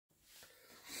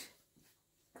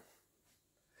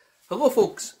Hello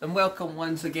folks, and welcome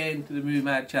once again to the Movie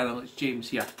Mad channel. It's James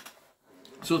here.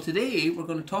 So today we're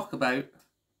going to talk about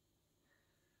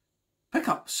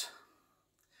pickups.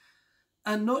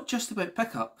 And not just about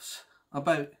pickups,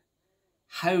 about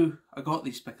how I got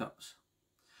these pickups.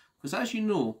 Because as you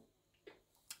know,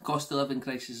 cost of living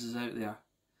crisis is out there.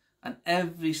 And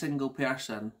every single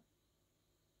person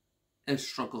is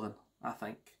struggling, I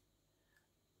think.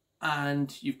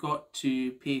 And you've got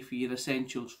to pay for your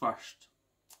essentials first.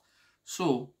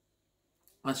 So,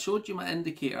 I showed you my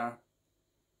indicator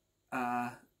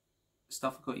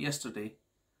stuff I got yesterday,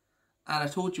 and I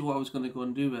told you what I was going to go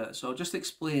and do with it, so I'll just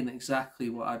explain exactly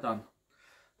what I done.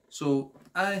 So,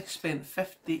 I spent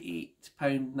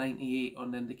 £58.98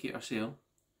 on the indicator sale,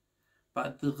 but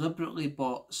I deliberately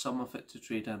bought some of it to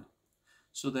trade in.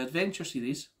 So the Adventure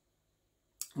series,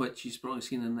 which you've probably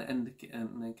seen in the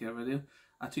indicator video,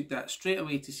 I took that straight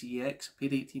away to CEX,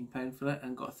 paid £18 for it,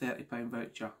 and got a £30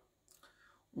 voucher.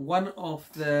 I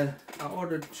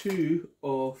ordered two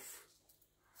of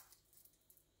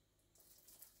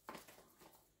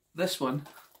this one,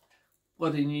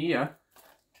 Bloody New Year,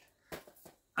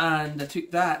 and I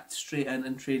took that straight in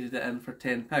and traded it in for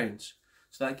 £10.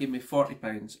 So that gave me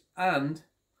 £40. And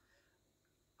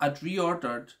I'd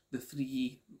reordered the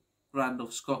 3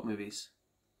 Randolph Scott movies.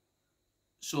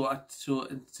 So to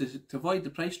avoid the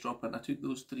price dropping, I took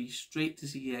those 3 straight to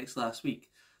CEX last week.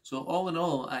 So all in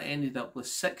all, I ended up with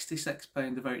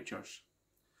 £66 of vouchers.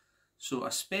 So I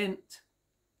spent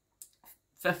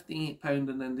 £58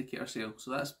 on the indicator sale.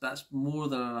 So that's more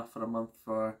than enough for a month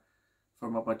for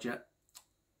my budget.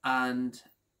 And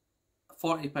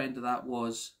 £40 of that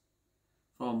was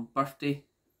from birthday,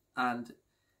 and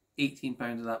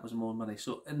 £18 of that was more money.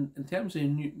 So in terms of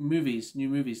new movies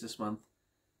this month,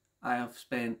 I have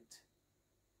spent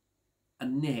a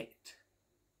net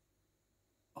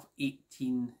of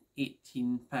 £18,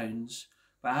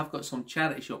 but I have got some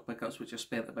charity shop pickups which I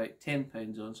spent about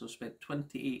 £10 on, so I spent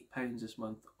 £28 this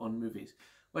month on movies,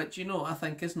 which, you know, I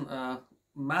think isn't a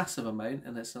massive amount,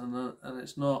 and it's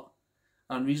not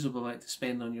unreasonable amount to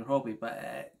spend on your hobby.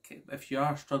 But if you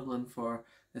are struggling for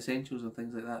essentials and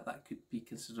things like that, that could be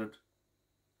considered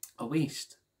a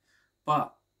waste.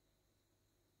 But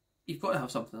you've got to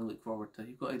have something to look forward to.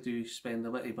 You've got to spend a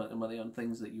little bit of money on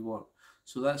things that you want.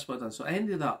 So that's what I've done. So I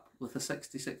ended up with a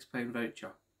 £66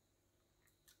 voucher.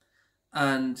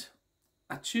 And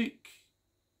I took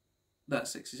that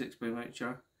 £66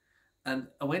 voucher and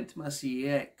I went to my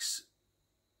CEX,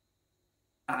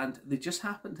 and they just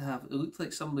happened to have, it looked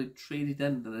like somebody traded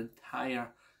in their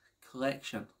entire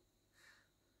collection.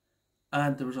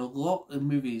 And there was a lot of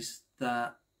movies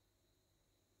that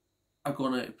are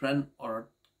going out of print or are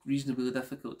reasonably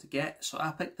difficult to get. So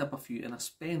I picked up a few, and I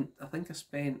think I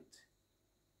spent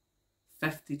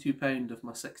 £52 of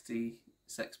my £66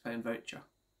 voucher.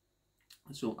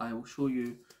 So I will show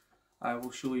you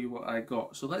what I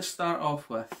got. So let's start off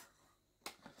with,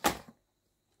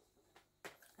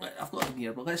 I've got them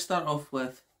here, but let's start off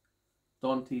with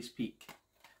Dante's Peak.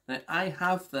 Now I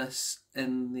have this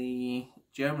in the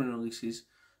German releases,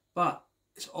 but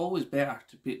it's always better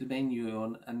to put the menu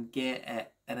on and get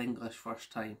it in English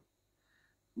first time.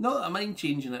 Not that I mind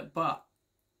changing it, but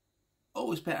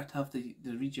always better to have the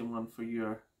region one for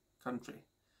your country.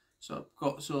 So I've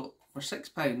got, so for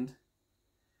 £6,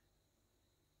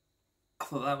 I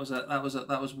thought that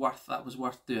was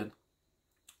worth doing.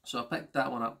 So I picked that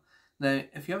one up. Now,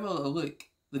 if you have a little look,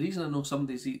 the reason I know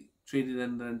somebody's traded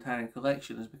in their entire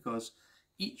collection is because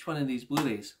each one of these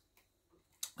Blu-rays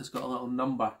has got a little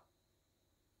number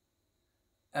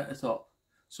at the top.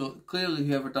 So clearly,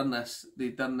 whoever done this,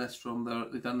 they've done this from their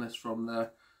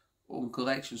own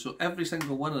collection. So every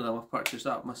single one of them I've purchased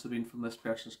up must have been from this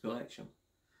person's collection.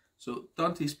 So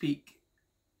Dante's Peak,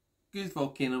 good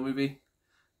volcano movie.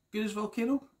 Good as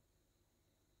Volcano.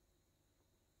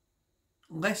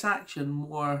 Less action,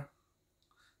 more,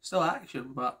 still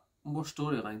action, but more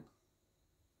storyline,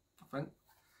 I think.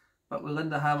 But with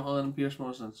Linda Hamilton and Pierce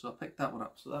Brosnan, so I picked that one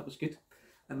up, so that was good.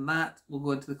 And that will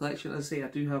go into the collection. As I say, I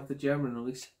do have the German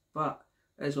release, but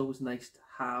it is always nice to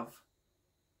have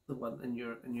the one in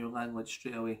your language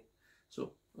straight away.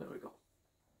 So there we go.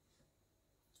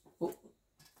 Oh,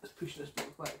 let's push this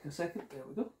back a second. There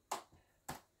we go.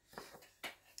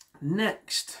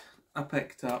 Next, I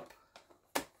picked up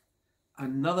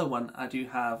another one I do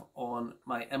have on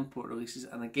my import releases,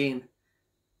 and again,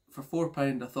 for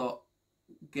 £4 I thought,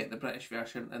 get the British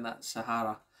version, and that's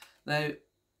Sahara. Now,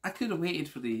 I could have waited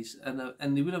for these,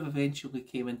 and they would have eventually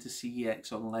came into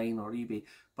CEX online or eBay,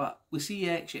 but with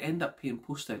CEX you end up paying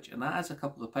postage, and that adds a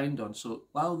couple of pound on. So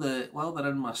while they're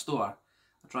in my store,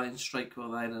 I try and strike while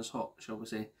the iron's hot, shall we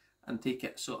say, and take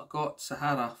it. So I got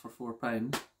Sahara for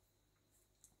 £4,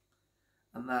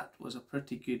 and that was a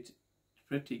pretty good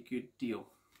deal.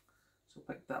 So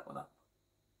I picked that one up,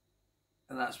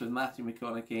 and that's with Matthew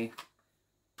McConaughey,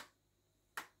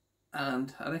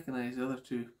 and I recognise the other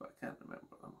two, but I can't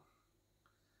remember them.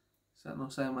 Is that not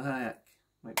Salma Hayek?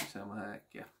 Might be Salma Hayek,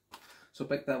 yeah. So I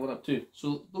picked that one up too.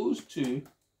 So those two,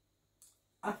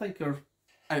 I think, are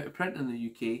out of print in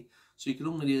the UK, so you can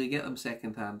only really get them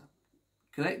second hand.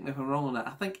 Correct me if I'm wrong on that.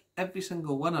 I think every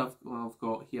single one I've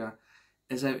got here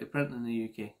is out of print in the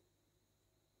UK.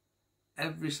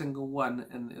 Every single one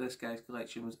in this guy's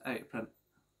collection was out of print,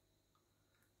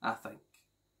 I think.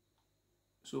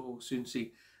 So we'll soon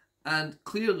see. And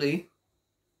clearly,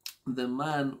 the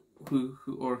man who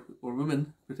or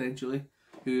woman potentially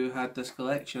who had this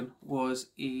collection was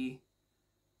a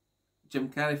Jim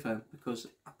Carrey fan, because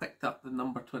I picked up the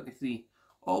number 23.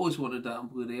 Always wanted that on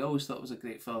Blu-ray. Always thought it was a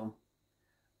great film,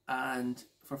 and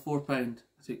for £4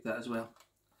 I took that as well.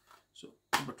 So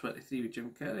number 23 with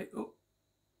Jim Carrey.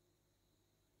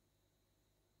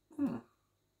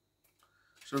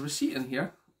 So a receipt in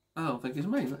here. I don't think it's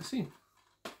mine. Let's see.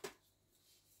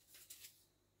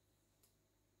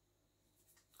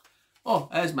 Oh,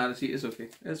 it is my receipt. It's okay.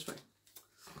 It's fine.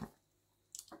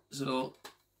 So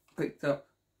picked up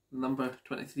number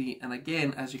 23, and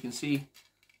again, as you can see,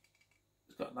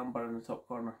 it's got a number in the top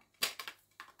corner.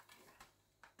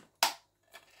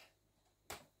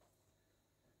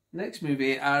 Next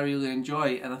movie I really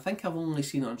enjoy, and I think I've only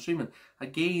seen it on streaming.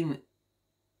 Again,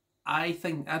 I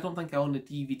don't think I own the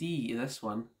DVD of this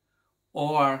one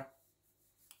or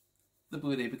the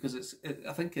Blu-ray, because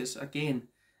I think it's out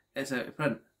of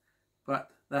print. But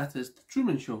that is The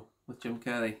Truman Show with Jim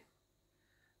Carrey.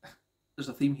 There's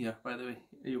a theme here, by the way.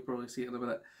 You'll probably see it in a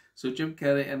minute. So Jim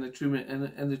Carrey and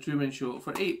the Truman Show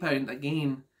for £8.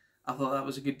 Again, I thought that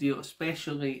was a good deal,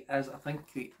 especially as I think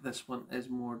this one is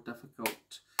more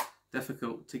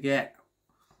difficult to get.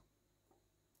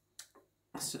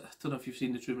 So, I don't know if you've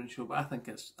seen The Truman Show, but I think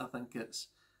it's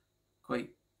quite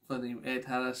funny. Ed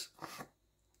Harris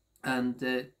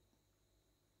and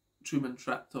Truman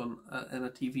trapped in a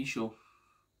TV show.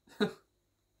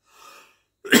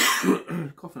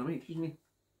 Coughing away, excuse me.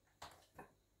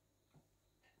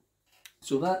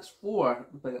 So that's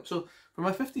 £4. So for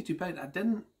my £52, I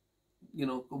didn't,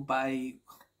 go buy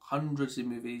hundreds of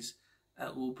movies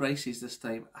at low prices this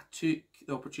time. I took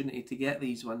the opportunity to get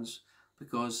these ones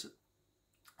because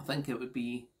I think it would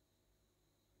be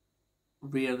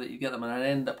rare that you get them, and I'd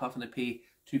end up having to pay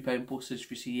 £2 postage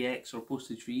for CX or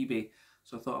postage for eBay.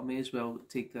 So I thought I may as well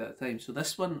take that time. So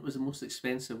this one was the most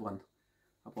expensive one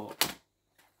I bought.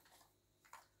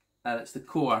 And it's The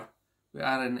Core with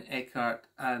Aaron Eckhart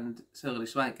and Hilary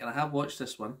Swank. And I have watched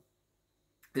this one.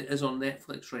 It is on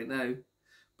Netflix right now,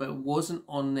 but it wasn't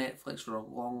on Netflix for a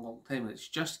long time. It's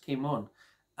just came on,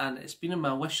 and it's been on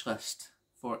my wish list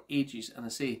for ages. And I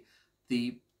say,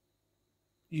 the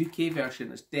UK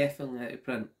version is definitely out of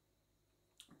print,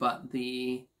 but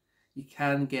you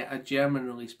can get a German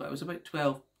release, but it was about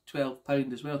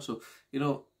 £12 as well. So, if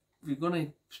you're going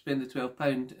to spend the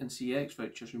 £12 in CX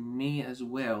vouchers, you may as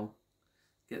well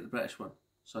get the British one.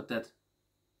 So I did.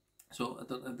 So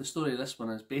the story of this one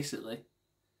is basically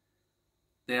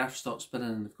the Earth stopped spinning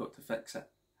and they've got to fix it.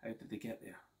 How did they get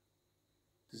there?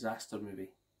 Disaster movie.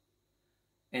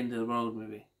 End of the world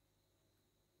movie.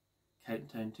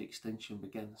 Countdown to extinction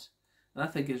begins. And I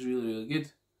think it's really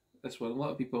good. This one, a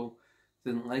lot of people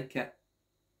didn't like it,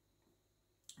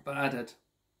 but I did.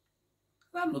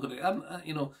 I'm not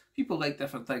gonna. People like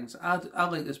different things. I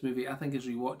like this movie. I think it's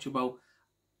rewatchable.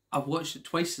 I've watched it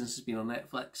twice since it's been on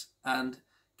Netflix, and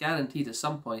guaranteed at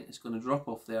some point it's going to drop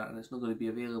off there and it's not going to be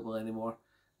available anymore.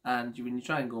 And when you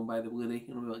try and go and buy the Blu-ray,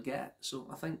 you're not able to get it. So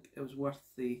I think it was worth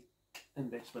the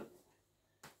investment.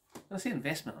 When I say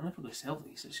investment, I'm never going to sell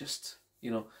these. It's just,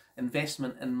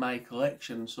 investment in my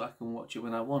collection so I can watch it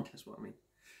when I want, is what I mean.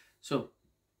 So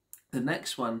the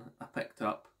next one I picked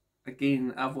up,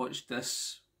 again, I've watched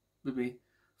this maybe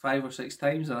 5 or 6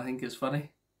 times and I think it's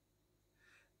funny.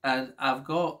 And I've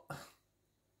got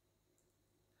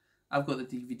the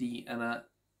DVD, and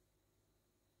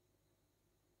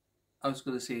I was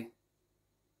going to say,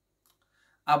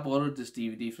 I borrowed this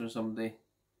DVD from somebody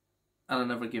and I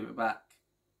never gave it back.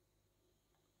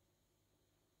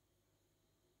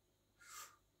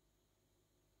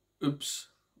 Oops.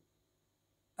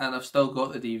 And I've still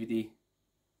got the DVD.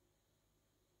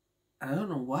 And I don't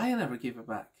know why I never gave it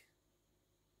back.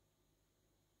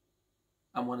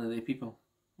 I'm one of the people.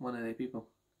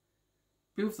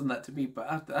 People have done that to me, but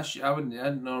I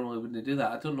normally wouldn't do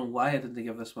that. I don't know why I didn't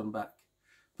give this one back.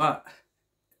 But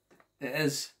it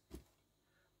is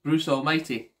Bruce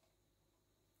Almighty.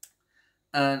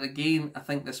 And again, I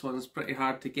think this one's pretty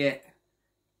hard to get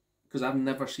because I've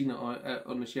never seen it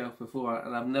on the shelf before,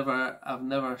 and I've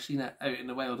never seen it out in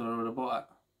the wild, or I would have bought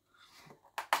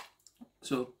it.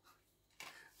 So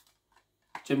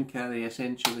Jim Carrey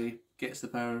essentially gets the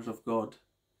powers of God.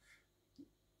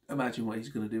 Imagine what he's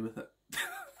going to do with it.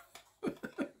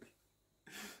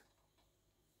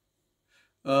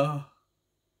 Oh,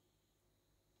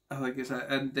 I think it's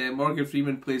and Morgan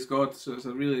Freeman plays God, so it's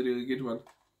a really, really good one.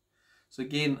 So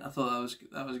again, I thought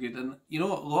that was good, and you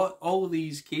know what? All of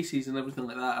these cases and everything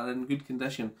like that are in good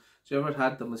condition. So whoever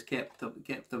had them has kept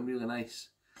them really nice.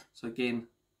 So again,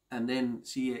 and then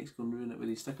CEX going to ruin it with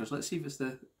these stickers. Let's see if it's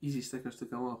the easy stickers to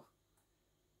come off.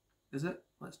 Is it?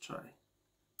 Let's try.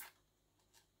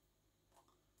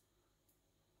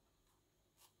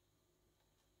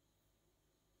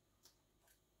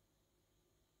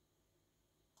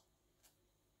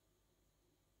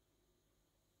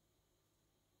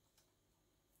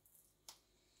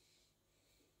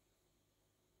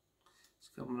 It's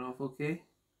coming off okay.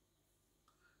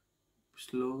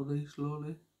 Slowly.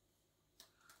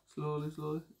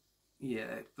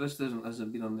 Yeah, this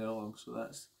hasn't been on there long, so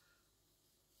that's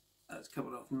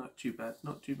coming off not too bad.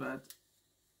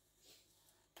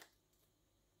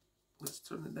 Let's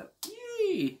turn it down.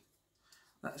 Yay!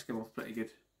 That's come off pretty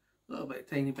good. A little bit,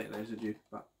 tiny bit of residue,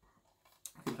 but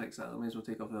I can fix that. I may as well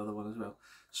take off the other one as well.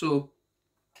 So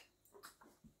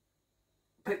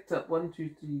picked up 1, 2,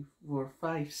 3, 4,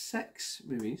 5, 6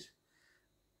 movies,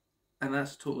 and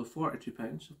that's a total of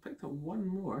 £42. So picked up one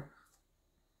more.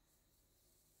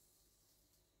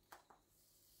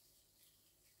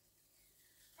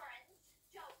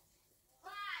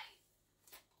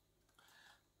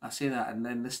 I say that, and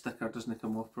then this sticker doesn't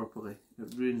come off properly.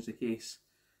 It ruins the case.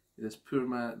 This poor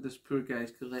guy's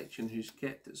collection, who's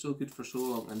kept it so good for so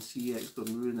long, and CEX going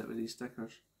to ruin it with these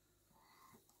stickers.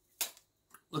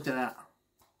 Look at that.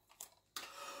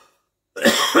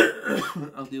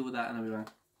 I'll deal with that in a wee while.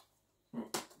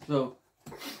 So,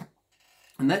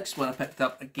 the next one I picked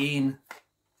up, again,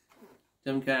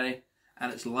 Jim Carrey,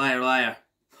 and it's Liar Liar.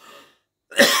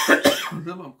 I don't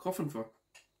know what I'm coughing for.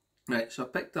 Right, so I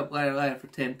picked up Liar Liar for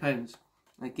 £10.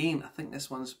 Again, I think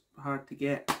this one's hard to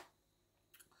get.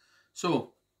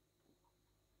 So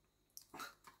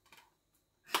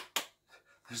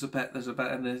there's a bit in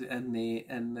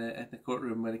the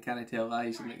courtroom where they can't tell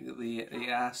lies, and he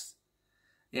asked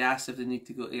if they need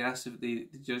to go. He asked if the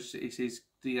judge. He says,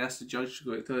 "Do you ask the judge to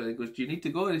go to the toilet?" He goes, "Do you need to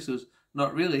go?" And he says,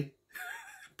 "Not really."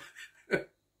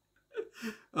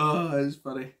 Oh, it's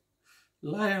funny.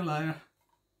 Liar Liar.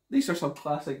 These are some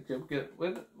classic Jim Carrey.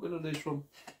 Where are these from?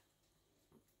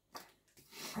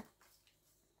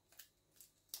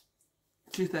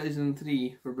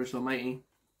 (2003) for Bruce Almighty.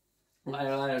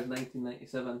 Liar Liar is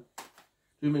 1997.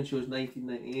 Truman Show is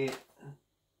 1998.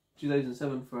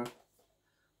 2007 for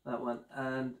that one.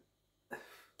 And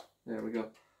there we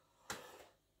go.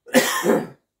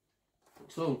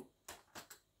 So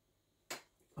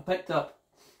I picked up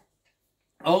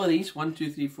all of these 1,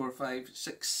 2, 3, 4, 5,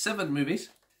 6, 7 movies.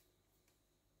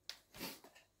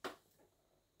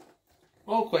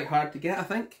 All quite hard to get, I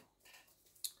think.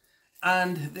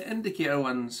 And the indicator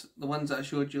ones, the ones that I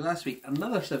showed you last week,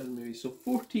 another 7 movies. So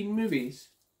 14 movies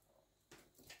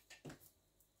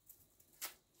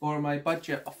for my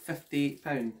budget of £58.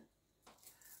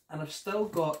 And I've still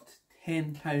got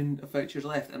 £10 of vouchers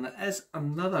left, and there is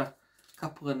another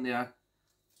couple in there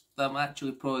that I'm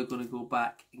actually probably going to go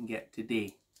back and get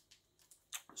today.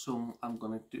 So I'm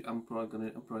probably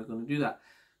going to do that.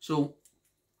 So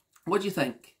what do you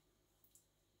think?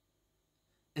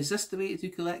 Is this the way to do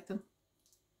collecting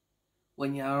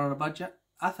when you are on a budget?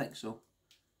 I think so.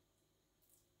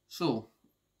 So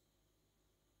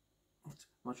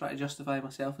I'm trying to justify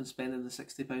myself in spending the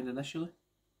 £60 initially.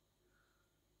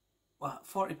 Well,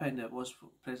 £40 it was for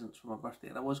presents for my birthday,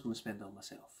 and I was going to spend it on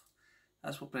myself.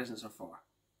 That's what presents are for.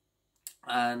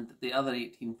 And the other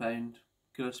 £18,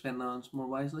 could I spend that on more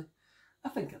wisely? I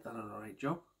think I've done an alright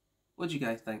job. What do you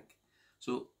guys think?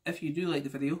 So if you do like the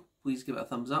video, please give it a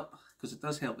thumbs up, because it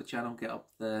does help the channel get up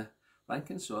the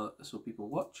rankings, so people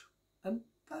watch. And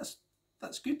that's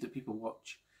good that people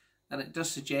watch. And it does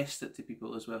suggest it to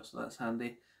people as well, so that's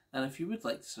handy. And if you would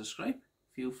like to subscribe,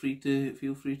 feel free to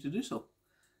do so.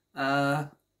 And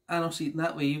I'll see you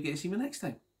that way. You get to see me next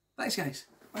time. Thanks, guys.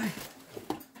 Bye.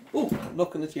 Oh,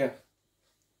 knock on the chair.